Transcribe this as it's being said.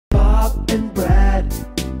and Brad,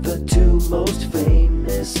 the two most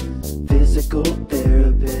famous physical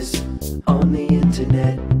therapists on the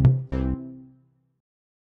internet.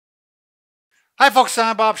 Hi folks,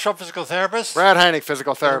 I'm Bob Shaw, physical therapist. Brad Heineck,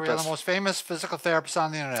 physical We're therapist. the most famous physical therapists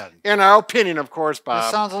on the internet. In our opinion, of course, Bob.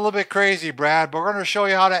 This sounds a little bit crazy, Brad, but we're going to show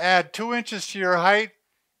you how to add 2 inches to your height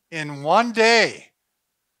in 1 day.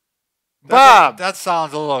 Bob! That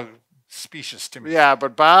sounds a little specious to me. Yeah,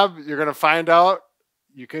 but Bob, you're going to find out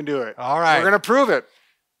you can do it. All right. We're going to prove it.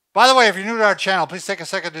 By the way, if you're new to our channel, please take a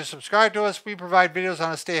second to subscribe to us. We provide videos on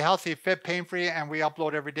how to stay healthy, fit, pain-free, and we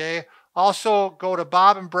upload every day. Also, go to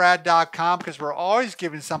bobandbrad.com because we're always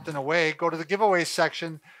giving something away. Go to the giveaway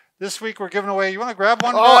section. This week we're giving away, you want to grab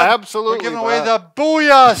one? Oh, Brad? absolutely. We're giving away the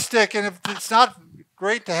Booyah Stick. And if it's not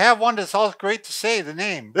great to have one, it's also great to say the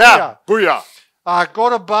name. Yeah, Booyah. Go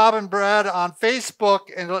to Bob and Brad on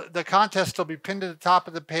Facebook, and the contest will be pinned to the top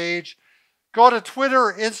of the page. Go to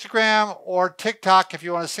Twitter, Instagram, or TikTok if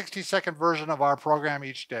you want a 60-second version of our program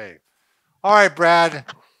each day. All right, Brad,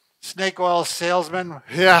 snake oil salesman.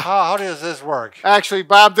 Yeah. How does this work? Actually,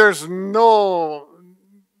 Bob, there's no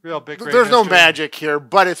magic here,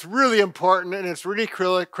 but it's really important and it's really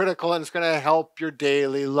critical, and it's going to help your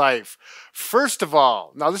daily life. First of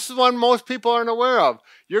all, now this is one most people aren't aware of.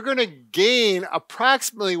 You're going to gain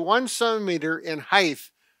approximately 1 centimeter in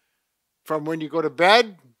height from when you go to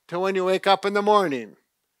bed to when you wake up in the morning.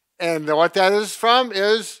 And what that is from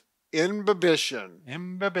is imbibition.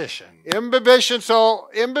 Imbibition. So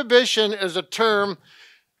imbibition is a term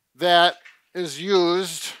that is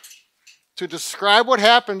used to describe what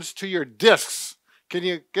happens to your discs. Can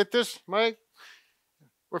you get this, Mike?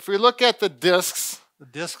 If we look at the discs. The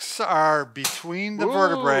discs are between the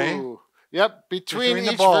vertebrae. Yep, between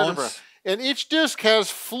each vertebra. And each disc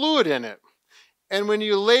has fluid in it. And when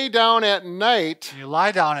you lay down at night. You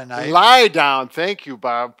lie down at night. Lie down, thank you,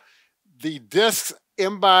 Bob. The discs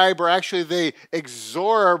imbibe, or actually they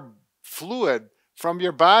absorb fluid from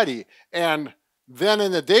your body. And then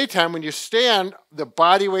in the daytime, when you stand, the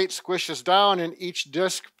body weight squishes down and each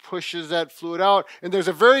disc pushes that fluid out. And there's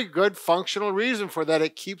a very good functional reason for that.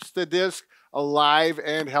 It keeps the disc alive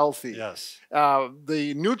and healthy. Yes.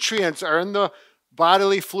 The nutrients are in the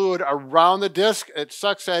bodily fluid around the disc. It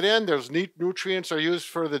sucks that in. There's nutrients are used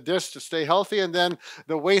for the disc to stay healthy. And then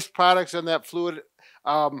the waste products in that fluid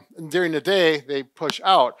during the day, they push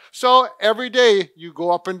out. So every day you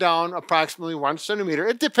go up and down approximately 1 centimeter.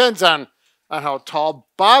 It depends on how tall.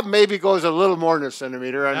 Bob maybe goes a little more than a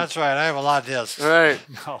centimeter. And, that's right. I have a lot of discs. Right.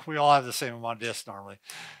 No, we all have the same amount of discs normally.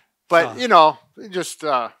 But, you know, just,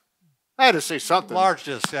 I had to say something. Large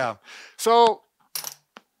discs, yeah. So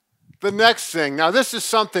the next thing, now this is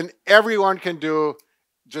something everyone can do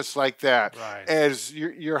just like that, right, as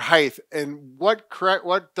your height. And what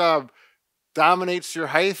dominates your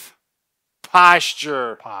height?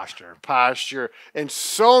 Posture. And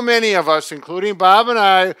so many of us, including Bob and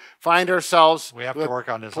I, find ourselves we have to work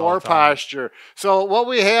on this poor all the time. Posture. So what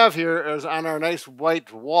we have here is on our nice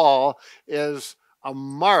white wall is a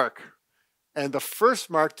mark. And the first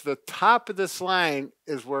mark to the top of this line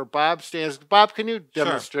is where Bob stands. Bob, can you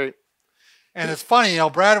demonstrate? Sure. And it's funny, you know,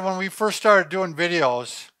 Brad, when we first started doing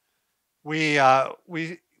videos, we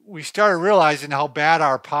started realizing how bad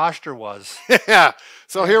our posture was. Yeah.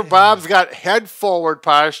 So here Bob's got head forward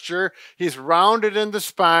posture. He's rounded in the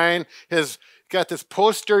spine. He's got this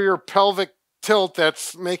posterior pelvic tilt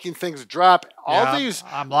that's making things drop. All these.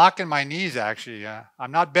 I'm locking my knees, actually.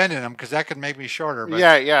 I'm not bending them because that could make me shorter. But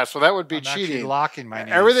yeah. So that would be I'm cheating. Actually locking my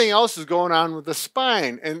knees. Everything else is going on with the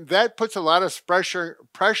spine, and that puts a lot of pressure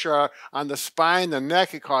on the spine, the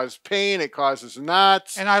neck. It causes pain. It causes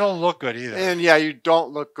knots. And I don't look good either. And yeah, you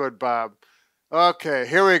don't look good, Bob. Okay,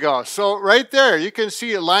 here we go. So right there, you can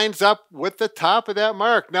see it lines up with the top of that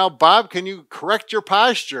mark. Now, Bob, can you correct your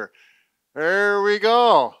posture? There we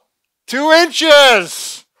go. 2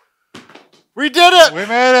 inches. We did it. We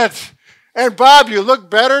made it. And Bob, you look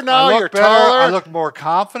better now. You're taller. I look more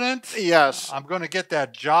confident. Yes. I'm going to get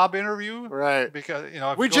that job interview. Right. Because, you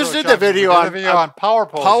know, we just did the video on power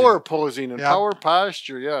posing. Power posing and power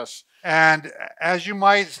posture, yes. And as you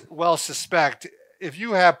might well suspect, if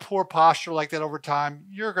you have poor posture like that over time,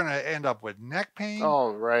 you're going to end up with neck pain,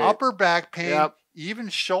 upper back pain, even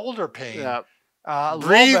shoulder pain.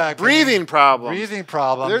 Breathing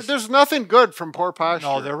problems. There's nothing good from poor posture.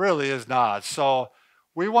 No, there really is not. So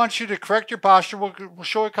we want you to correct your posture. We'll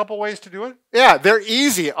show you a couple ways to do it. Yeah, they're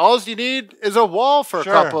easy. All you need is a wall for a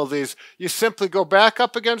couple of these. You simply go back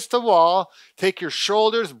up against the wall, take your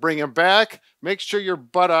shoulders, bring them back, make sure your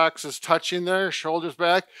buttocks is touching there, shoulders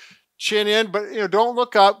back. chin in, but don't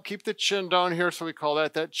look up. Keep the chin down here, so we call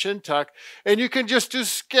that chin tuck. And you can just do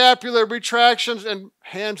scapular retractions, and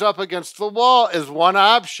hands up against the wall is one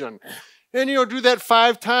option. And do that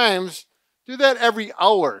 5 times. Do that every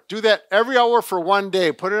hour. Do that every hour for 1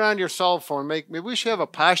 day. Put it on your cell phone. Maybe we should have a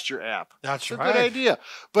posture app. That's a right. good idea.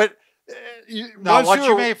 But now, what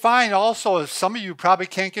you may find also is some of you probably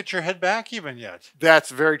can't get your head back even yet. That's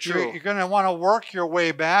very true. You're going to want to work your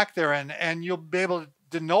way back there, and you'll be able to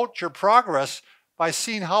denote your progress by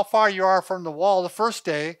seeing how far you are from the wall the first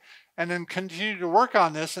day, and then continue to work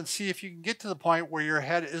on this and see if you can get to the point where your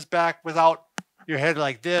head is back without your head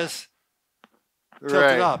like this.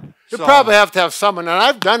 Tilted up. You probably have to have someone, and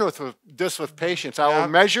I've done this with patients. I will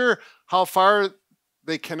measure how far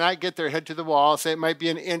they cannot get their head to the wall. Say it might be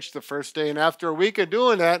 1 inch the first day, and after a week of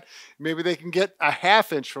doing that, maybe they can get a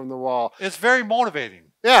 1/2 inch from the wall. It's very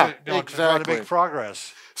motivating. Yeah, to try to make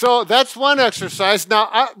progress. So that's one exercise.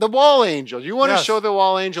 Now, the wall angel. You want to show the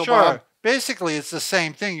wall angel, sure. Bob? Basically, it's the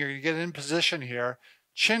same thing. You're going to get in position here,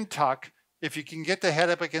 chin tuck. If you can get the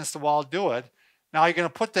head up against the wall, do it. Now you're going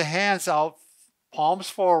to put the hands out, palms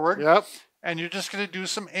forward. Yep. And you're just going to do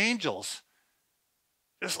some angels.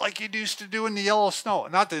 Just like you used to do in the yellow snow.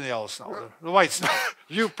 Not the yellow snow, the white snow.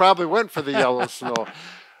 You probably went for the yellow snow.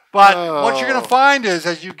 But what you're going to find is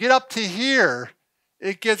as you get up to here,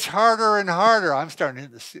 it gets harder and harder. I'm starting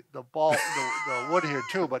to hit the wood here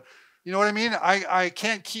too. But you know what I mean? I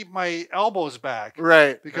can't keep my elbows back.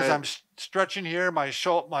 Right. Because I'm stretching here. My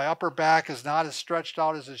upper back is not as stretched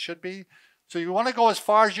out as it should be. So you want to go as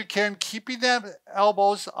far as you can, keeping them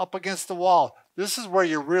elbows up against the wall. This is where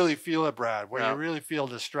you really feel it, Brad, where you really feel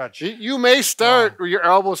the stretch. You may start with your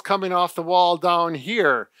elbows coming off the wall down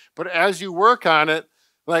here, but as you work on it,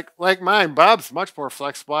 like mine, Bob's much more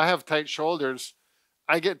flexible. I have tight shoulders.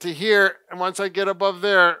 I get to here, and once I get above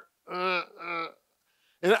there, and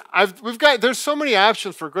there's so many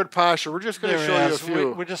options for good posture. We're just going to show you a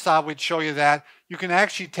few. We just thought we'd show you that. You can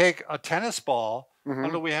actually take a tennis ball.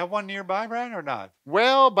 Do we have one nearby, Brad, or not?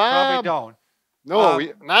 Well, Bob. Probably don't. No,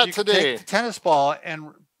 not you today. Can take the tennis ball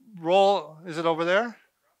and roll. Is it over there?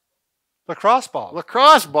 Lacrosse ball.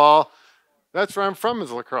 Lacrosse ball. That's where I'm from,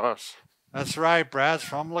 is lacrosse. That's right. Brad's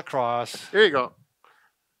from lacrosse. Here you go.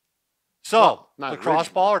 So, lacrosse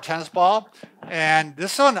ball or tennis ball. And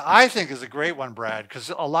this one I think is a great one, Brad, because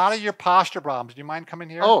a lot of your posture problems, do you mind coming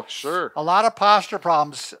here? Oh, sure. A lot of posture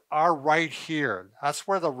problems are right here. That's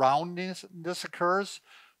where the roundness occurs.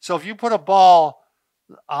 So if you put a ball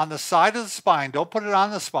on the side of the spine, don't put it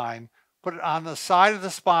on the spine, put it on the side of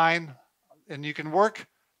the spine, and you can work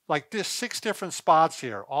like this 6 different spots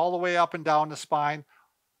here, all the way up and down the spine,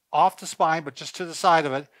 off the spine, but just to the side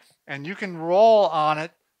of it. And you can roll on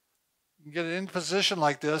it. You get it in position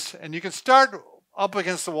like this, and you can start up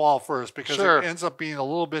against the wall first because it ends up being a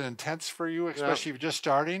little bit intense for you, especially if you're just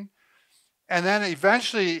starting. And then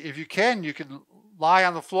eventually, if you can lie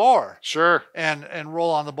on the floor. Sure. And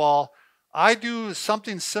roll on the ball. I do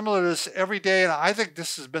something similar to this every day, and I think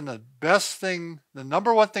this has been the best thing, the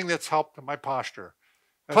 #1 thing that's helped my posture.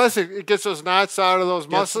 Plus, it gets those knots out of those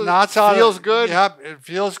muscles. Knots out. Feels good. Yep, it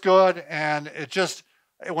feels good, and it just.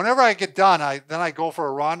 Whenever I get done, I go for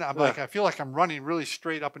a run. I'm like, I feel like I'm running really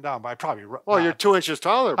straight up and down, but I probably run. Well, you're 2 inches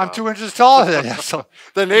taller. Bob. I'm 2 inches taller than you. So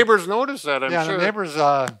the neighbors notice that, I'm sure. The neighbors,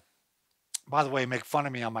 by the way, make fun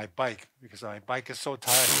of me on my bike because my bike is so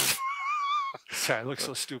tired. I look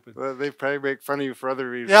so stupid. Well, they probably make fun of you for other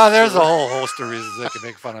reasons. Yeah, there's a whole host of reasons they can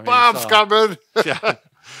make fun of me. Bob's coming. Yeah.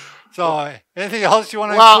 So, anything else you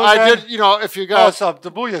want to Well, I did, if you got... so the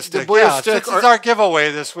Booyah Stick. The Booyah Stick. This is our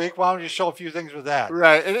giveaway this week. Why don't you show a few things with that?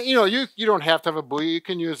 Right. And, you don't have to have a Booyah. You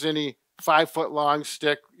can use any 5-foot-long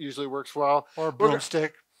stick. Usually works well. Or a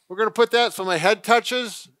broomstick. We're going to put that so my head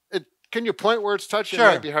touches. Can you point where it's touching? Sure.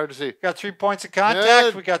 It might be hard to see. Got 3 points of contact.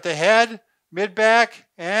 Good. We got the head, mid-back,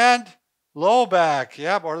 and low back.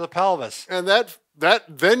 Yep, or the pelvis. And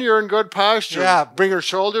then you're in good posture. Yeah. Bring your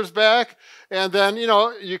shoulders back. And then,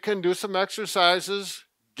 you can do some exercises,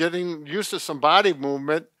 getting used to some body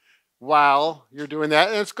movement while you're doing that.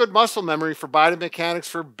 And it's good muscle memory for body mechanics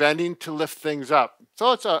for bending to lift things up.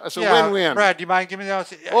 So it's a win-win. Brad, do you mind giving me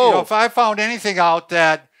that? If I found anything out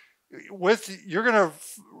that you're going to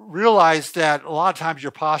realize that a lot of times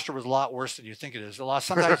your posture was a lot worse than you think it is.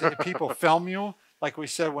 Sometimes people film you. Like we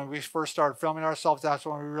said, when we first started filming ourselves, that's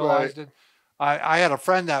when we realized it. I had a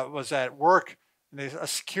friend that was at work, and a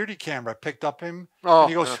security camera picked up him. And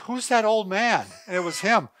he goes, "Who's that old man?" And it was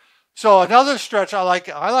him. So another stretch I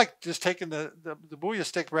like just taking the Booyah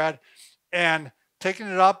Stick, Brad, and taking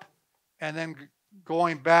it up and then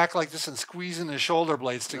going back like this and squeezing the shoulder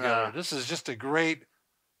blades together. This is just a great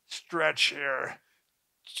stretch here.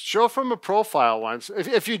 show from a profile once.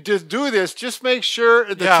 If you just do this, just make sure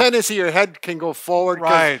the tendency your head can go forward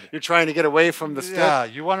because you're trying to get away from the stick. Yeah,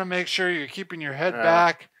 you want to make sure you're keeping your head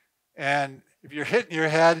back, and if you're hitting your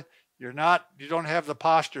head, you don't have the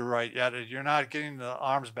posture right yet. You're not getting the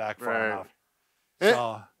arms back far enough.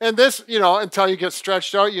 And this, you know, until you get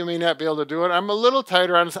stretched out, you may not be able to do it. I'm a little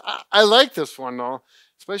tighter on this. I like this one though,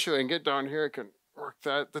 especially when I get down here, I can work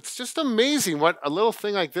that. That's just amazing what a little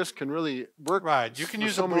thing like this can really work. Right. You can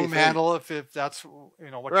use a broom handle if that's,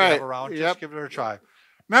 you know, what you have around. Just give it a try.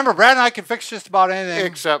 Remember, Brad and I can fix just about anything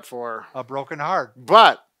except for a broken heart.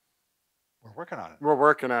 But we're working on it. We're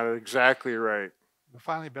working on it. Exactly right. We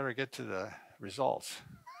finally better get to the results.